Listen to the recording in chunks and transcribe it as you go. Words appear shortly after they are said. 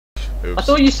Oops. I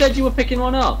thought you said you were picking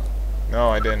one up. No,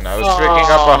 I didn't. I was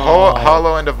picking up a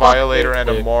hollow and a violator and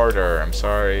a mortar. I'm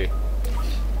sorry.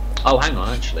 Oh, hang on,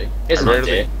 actually. Here's an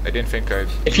idea. I didn't think I'd...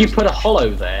 If you put a hollow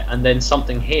there and then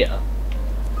something here...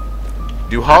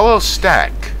 Do hollows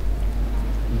stack?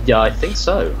 Yeah, I think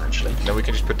so, actually. Then we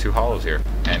can just put 2 hollows here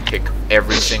and kick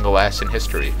every single ass in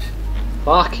history.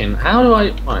 Fucking... How do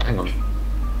I... Alright, hang on.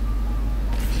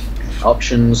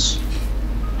 Options.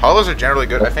 Hollows are generally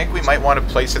good. I think we might want to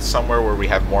place it somewhere where we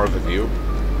have more of a view.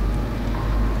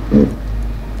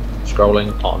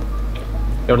 Scrolling on.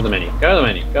 Go to the menu. Go to the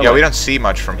menu. Go yeah, away. we don't see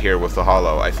much from here with the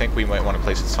hollow. I think we might want to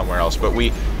place it somewhere else, but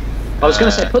we... I was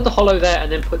going to say, put the hollow there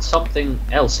and then put something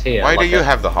else here. Why do you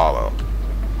have the hollow?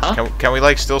 Huh? Can we,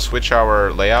 like, still switch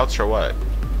our layouts or what?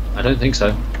 I don't think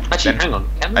so. Actually, hang on.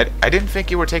 Can we? I didn't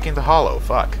think you were taking the hollow.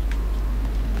 Fuck.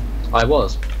 I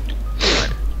was.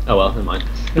 Oh well, never mind.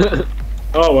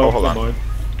 Oh well, hold never on. mind.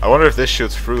 I wonder if this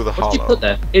shoots through the hollow. What did you put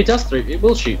there? It does it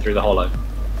will shoot through the hollow.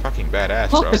 Fucking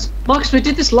badass, Markus, we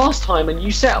did this last time and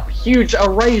you set up huge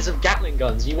arrays of Gatling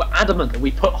guns. You were adamant that we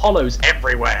put hollows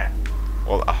everywhere.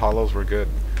 Well, the hollows were good.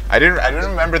 I didn't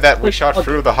remember that we shot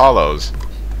through the hollows.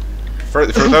 For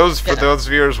those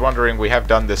viewers wondering, we have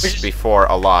done this before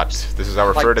a lot. This is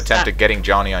our third attempt at getting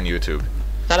Jonny on YouTube.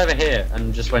 Sat over here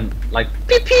and just went like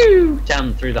pew pew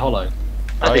down through the hollow.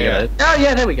 Oh yeah. Oh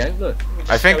yeah, there we go. Look.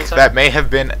 I think that may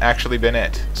have actually been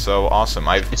it. So awesome.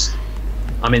 I'm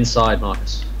inside,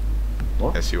 Markus.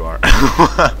 What? Yes, you are.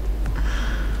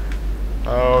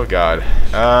 Oh god.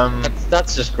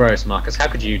 That's just gross, Markus. How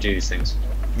could you do these things?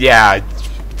 Yeah.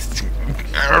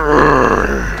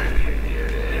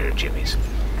 Jimmy's.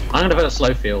 I'm gonna put a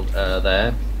slow field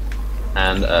there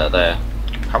and there.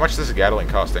 How much does a Gatling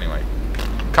cost anyway?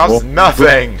 Costs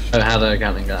nothing. Oh, how the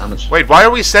Gatling gun? How much? Wait, why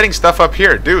are we setting stuff up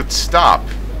here, dude? Stop.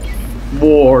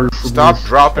 More. Stop,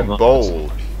 drop, and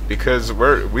bold. Because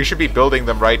we should be building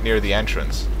them right near the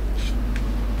entrance.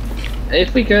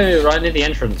 If we go right near the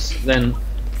entrance, then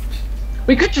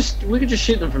we could just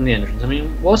shoot them from the entrance. I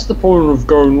mean, what's the point of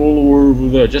going all the way over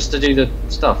there just to do the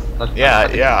stuff? Yeah.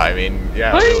 I mean,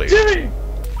 yeah. What really. are you doing?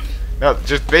 No,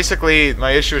 just basically,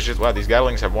 my issue is just wow, these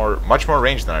Gatlings have much more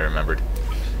range than I remembered.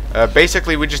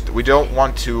 Basically, we don't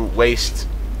want to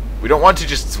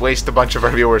just waste a bunch of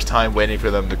our viewers' time waiting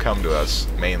for them to come to us.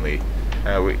 Mainly,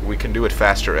 we can do it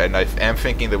faster, and I am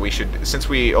thinking that we should, since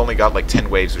we only got like 10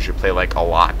 waves, we should play like a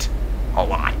lot.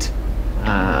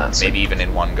 Maybe even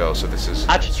in one go. So this is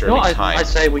serving time. I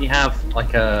say we have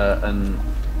like a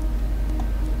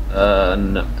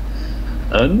drones.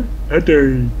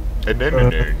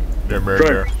 There we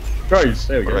go. What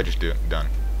have I just done?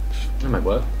 That might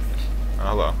work. Oh,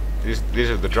 hello. These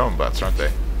are the drone butts, aren't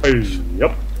they?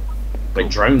 Yep. Wait,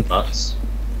 drone butts?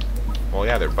 Well,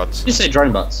 yeah, they're butts. You say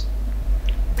drone butts.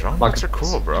 Drone butts are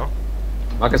cool, bro.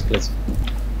 Markus, please.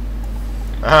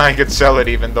 I could sell it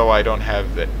even though I don't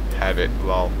have it.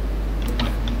 Lol.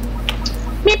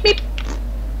 Beep beep.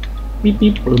 Beep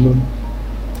beep.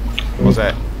 What was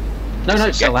that?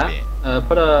 No, sell that.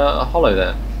 Put a hollow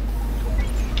there.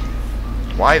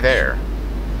 Why there?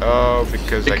 Oh,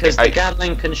 because the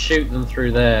Gatling can shoot them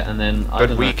through there, and then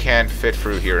But we can't fit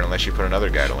through here unless you put another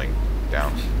Gatling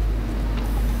down.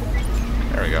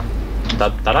 There we go.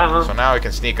 Da-da-da. So now I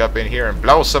can sneak up in here and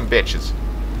blow some bitches.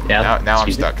 Yeah. Now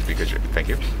I'm stuck because thank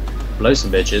you. Blow some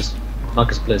bitches.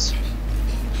 Markus, please.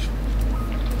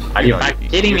 Are you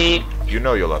kidding me? You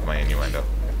know you love my innuendo.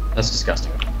 That's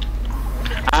disgusting.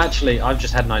 Actually, I've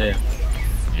just had an idea.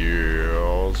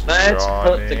 Yes, Let's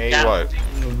put the Gatling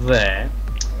there.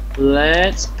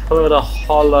 Let's put a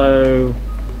hollow...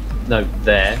 No,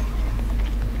 there.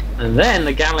 And then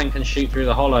the Gatling can shoot through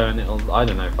the hollow and it'll, I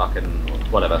don't know, fucking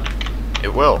whatever.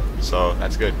 It will, so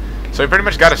that's good. So we pretty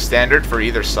much got a standard for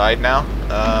either side now.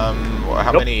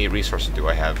 How many resources do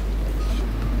I have?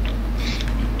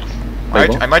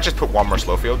 I might just put one more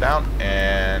slow field down,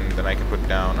 and then I can put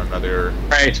down another...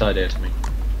 Great idea to me.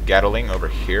 Gatling over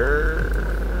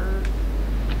here.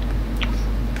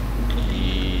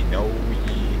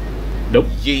 Nope.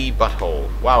 Ye butthole.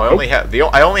 Wow, I only have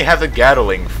the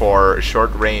Gatling for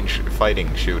short range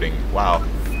fighting shooting. Wow.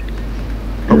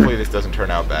 Hopefully this doesn't turn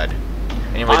out bad.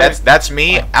 Anyway, that's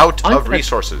me out of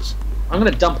resources. I'm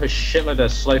gonna dump a shitload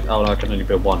of slow. Oh no, I can only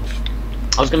build one.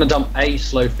 I was gonna dump a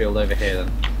slow field over here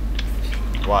then.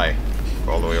 Why?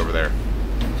 All the way over there.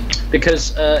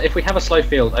 Because if we have a slow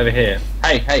field over here,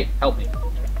 hey, help me.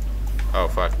 Oh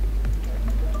fuck.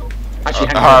 Actually,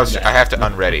 hang on. I have to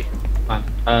unready. Fine.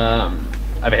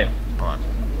 Over here. Hold on.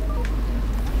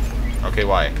 Okay,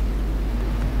 why?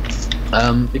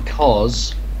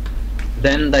 Because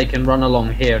then they can run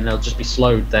along here and they'll just be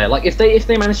slowed there. Like if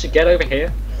they manage to get over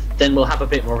here, then we'll have a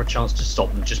bit more of a chance to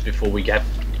stop them just before we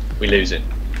lose it.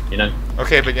 You know?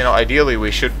 Okay, but you know, ideally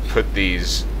we should put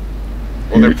these.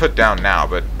 Well, they're put down now,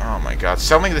 but oh my god,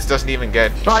 something this doesn't even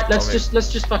get. Right, let's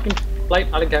just fucking play.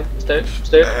 I don't care. Let's do it. Let's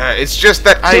do it. It's just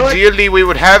that ideally we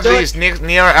would have these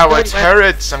near our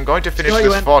turrets. I'm going to finish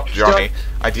this thought, Johnny.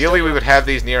 Ideally we would have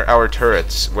these near our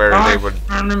turrets, where they would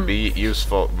be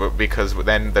useful, because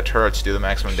then the turrets do the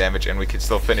maximum damage and we can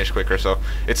still finish quicker, so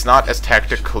it's not as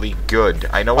tactically good.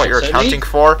 I know what you're accounting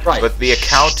for, but the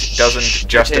account doesn't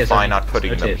justify not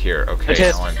putting them here.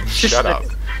 Okay, Alan, shut up.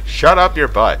 Shut up your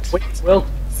butt. Will,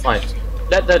 right.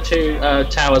 Let the two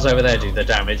towers over there do the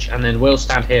damage, and then we'll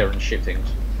stand here and shoot things.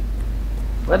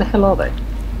 Where the hell are they?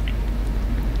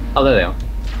 Oh, there they are.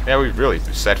 Yeah, we really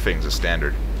set things as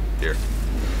standard here.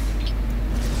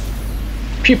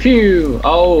 Pew pew!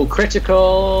 Oh,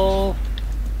 critical!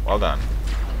 Well done.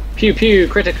 Pew pew,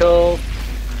 critical!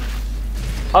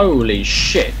 Holy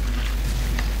shit!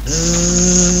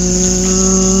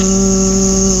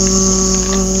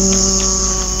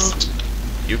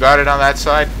 You got it on that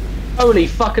side? Holy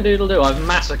fuck-a-doodle-doo, I've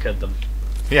massacred them.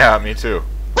 Yeah, me too.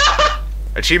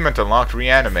 Achievement unlocked,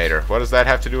 Reanimator. What does that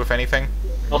have to do with anything?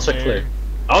 Not a clue.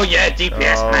 Oh yeah,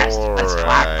 DPS master. Let's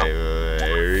clap.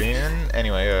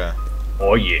 Anyway,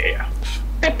 oh yeah.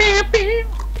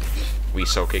 We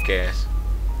so kick ass.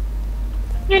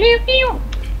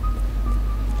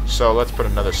 So let's put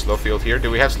another slow field here.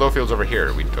 Do we have slow fields over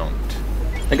here? We don't.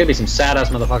 There could be some sad ass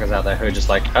motherfuckers out there who are just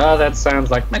like, oh, that sounds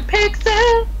like my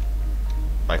pixel.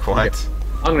 Like what?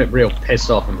 I'm gonna get real pissed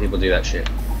off when people do that shit.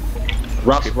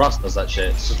 Russ does that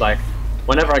shit. It's just like,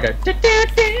 whenever I go,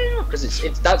 because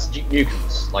that's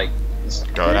Newcomb's, like. He's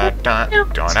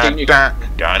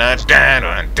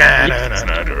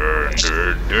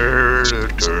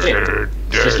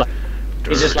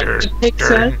just like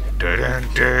pixel.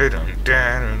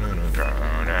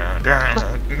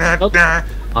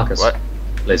 Markus, what?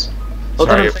 Please. Not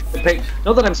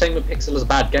that I'm saying that Pixel is a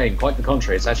bad game. Quite the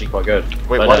contrary, it's actually quite good.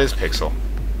 Wait, but, what is Pixel?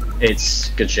 It's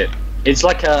good shit. It's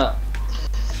like a.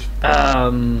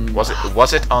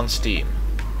 Was it on Steam?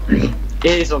 It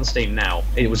is on Steam now.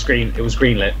 It was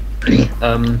greenlit.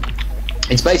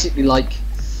 It's basically like.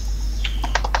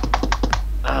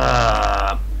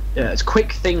 Yeah, it's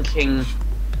quick thinking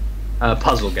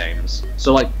puzzle games.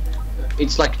 So like,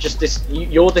 it's like just this.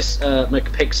 You're this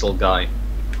McPixel guy.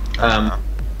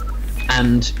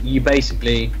 And you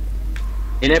basically,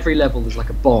 in every level there's like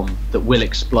a bomb that will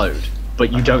explode,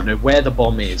 but you don't know where the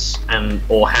bomb is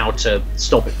or how to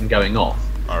stop it from going off.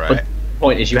 Alright. But the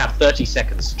point is you have 30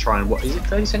 seconds to try and is it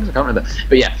 30 seconds? I can't remember.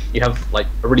 But yeah, you have like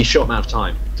a really short amount of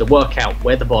time to work out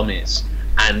where the bomb is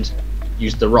and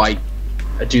use do the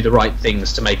right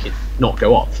things to make it not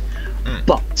go off.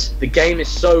 But the game is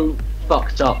so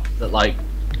fucked up that like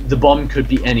the bomb could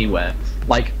be anywhere.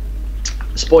 Like,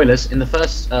 spoilers, in the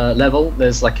first level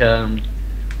there's like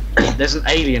there's an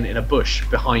alien in a bush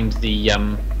behind the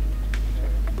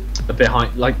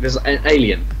there's an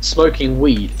alien smoking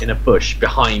weed in a bush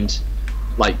behind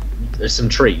like there's some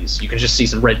trees. You can just see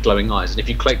some red glowing eyes, and if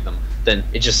you click them then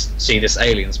it just see this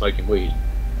alien smoking weed,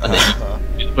 and then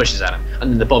you the bushes at him,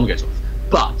 and then the bomb goes off.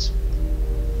 But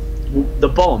the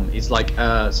bomb is like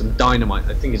some dynamite.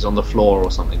 I think it's on the floor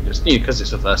or something. Just because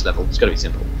it's the first level, it's got to be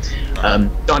simple.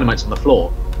 Dynamite's on the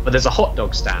floor, but there's a hot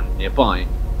dog stand nearby,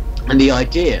 and the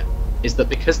idea is that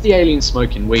because the alien's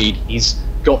smoking weed, he's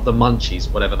got the munchies,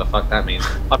 whatever the fuck that means.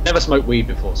 I've never smoked weed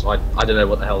before, so I don't know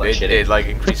what the hell that shit is. It like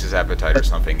increases appetite or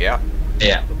something, yeah.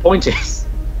 Yeah. The point is,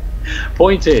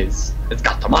 it's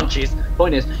got the munchies.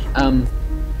 Point is,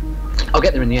 I'll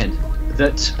get there in the end.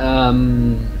 That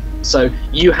so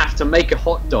you have to make a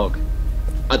hot dog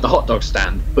at the hot dog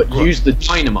stand, but use the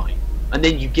dynamite, and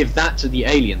then you give that to the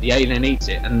alien. The alien eats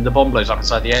it, and the bomb blows up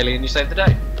inside the alien, and you save the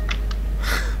day.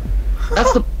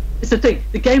 It's the thing.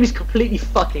 The game is completely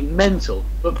fucking mental,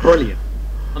 but brilliant.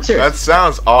 I'm serious. That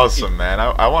sounds awesome, man.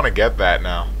 I want to get that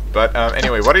now. But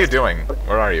anyway, what are you doing?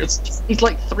 Where are you? It's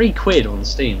like £3 on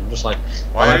Steam. I'm just like.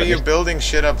 Why are you building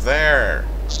shit up there?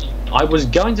 I was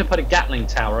going to put a Gatling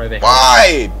tower over here.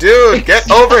 Why? Dude, get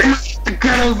over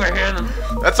Get over here.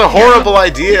 That's a horrible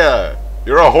idea.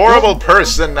 You're a horrible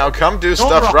person. Now come do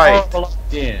stuff right.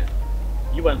 Yeah.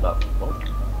 You went up.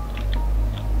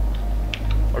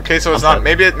 Okay, so it's not.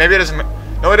 Maybe it doesn't.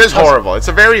 No, it is horrible. It's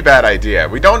a very bad idea.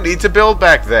 We don't need to build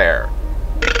back there.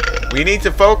 We need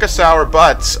to focus our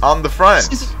butts on the front.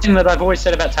 This is the thing that I've always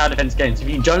said about tower defense games. If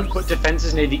you don't put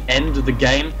defenses near the end of the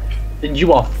game, then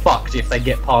you are fucked if they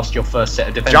get past your first set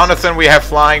of defenses. Jonathan, we have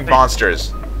flying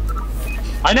monsters.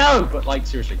 I know, but like,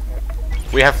 seriously.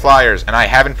 We have flyers, and I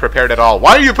haven't prepared at all.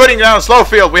 Why are you putting down a slow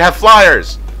field? We have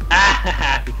flyers!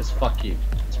 Because fuck you,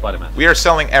 Spider-Man. We are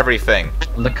selling everything.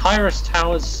 The Kairos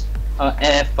towers are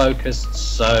air focused,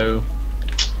 so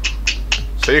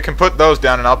So you can put those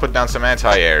down, and I'll put down some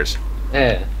anti-airs.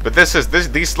 yeah. But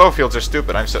these slow fields are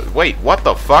stupid. Wait, what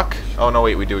the fuck? Oh no,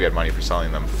 wait, we do get money for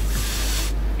selling them.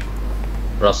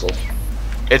 Russell.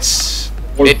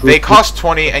 They cost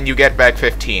 20 and you get back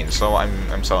 15, so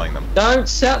I'm selling them. Don't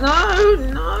sell.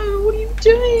 No. What are you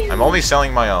doing? I'm only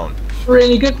selling my own.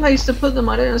 Really good place to put them.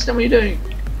 I don't understand what you're doing.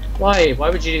 Why? Why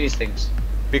would you do these things?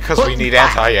 Because we need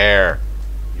anti-air.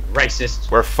 You racist.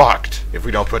 We're fucked if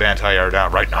we don't put anti-air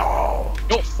down right now.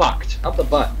 You're fucked. Up the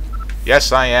butt.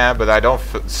 Yes, I am, but I don't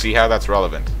see how that's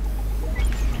relevant.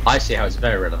 I see how it's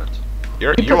very relevant.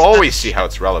 You always see how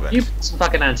it's relevant. You put some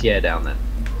fucking anti-air down there.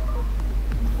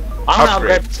 I'm gonna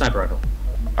upgrade my sniper rifle.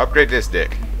 Upgrade this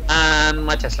dick. And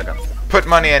my Tesla gun. Put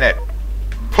money in it.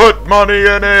 Put money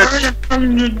in it.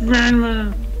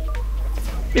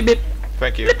 Beep, beep.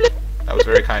 Thank you. That was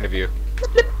very kind of you.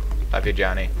 Love you,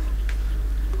 Johnny.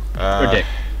 You're dick.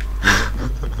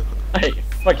 Hey,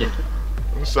 fuck you.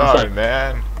 I'm sorry,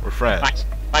 man. We're friends.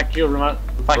 Fuck you, We're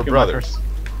brothers.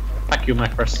 Fuck you,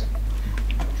 Markus.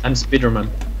 And Spiderman.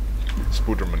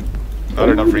 Spooderman. Not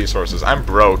enough resources. I'm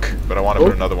broke, but I want to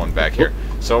put another one back here.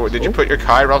 So, did you put your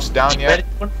Kairos down yet?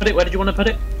 Where did you want to put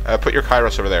it? Put your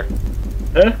Kairos over there.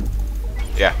 Huh?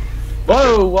 Yeah.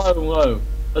 Whoa.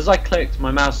 As I clicked,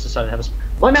 my mouse decided to have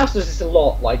my mouse does this a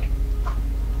lot, like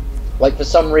for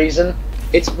some reason.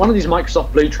 It's one of these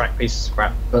Microsoft Blue Track pieces of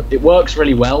crap, but it works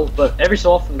really well, but every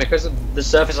so often, because of the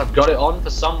surface I've got it on, for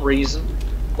some reason,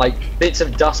 like, bits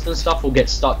of dust and stuff will get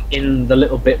stuck in the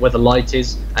little bit where the light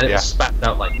is, and it will spat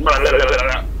out like...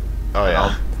 Oh,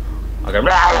 yeah. I'll go...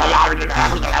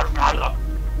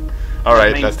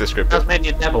 Alright, that's descriptive.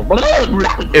 Tazmanian devil.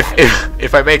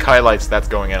 If I make highlights, that's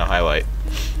going in a highlight.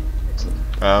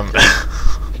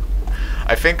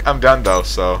 I think I'm done, though,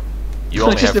 so... You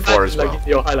only have 4 as well. Like,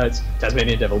 your highlights.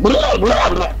 Tasmanian devil. Living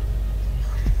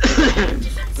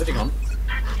on.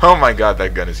 Oh my god,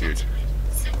 that gun is huge.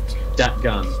 That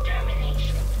gun.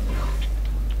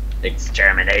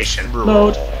 Extermination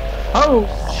mode. Oh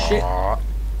shit.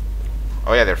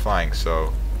 Oh yeah, they're flying,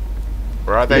 so...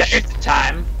 Where are they? Yeah, it's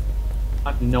time.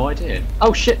 I have no idea.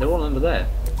 Oh shit, they're all under there.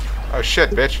 Oh shit,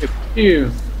 bitch. Ew.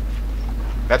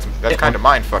 That's kind of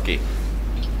mindfucky.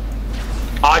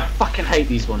 I fucking hate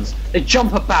these ones. They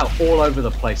jump about all over the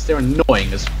place. They're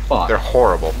annoying as fuck. They're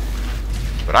horrible.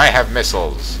 But I have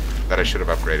missiles that I should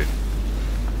have upgraded.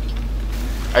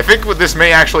 I think this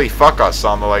may actually fuck us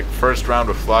on the first round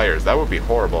with flyers. That would be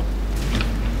horrible.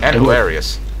 And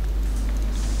hilarious.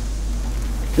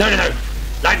 No.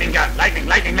 Lightning gun. Lightning.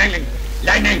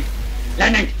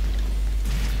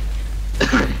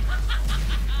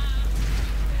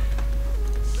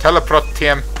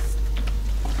 Teleportium.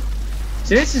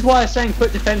 See, this is why I'm saying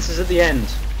put defenses at the end.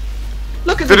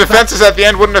 Look at the defenses at the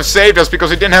end wouldn't have saved us because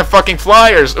we didn't have fucking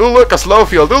flyers. Ooh, look, a slow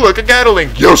field. Ooh, look, a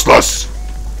Gatling. Useless.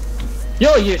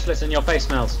 You're useless and your face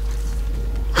smells.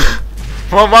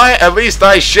 Well, at least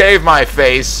I shave my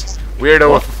face.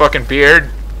 Weirdo with a fucking beard.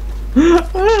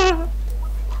 Oh,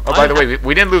 by the way,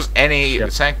 we didn't lose any.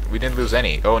 We didn't lose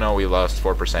any. Oh no, we lost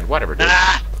 4%. Whatever, dude.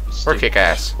 Or kick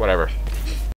ass. Whatever.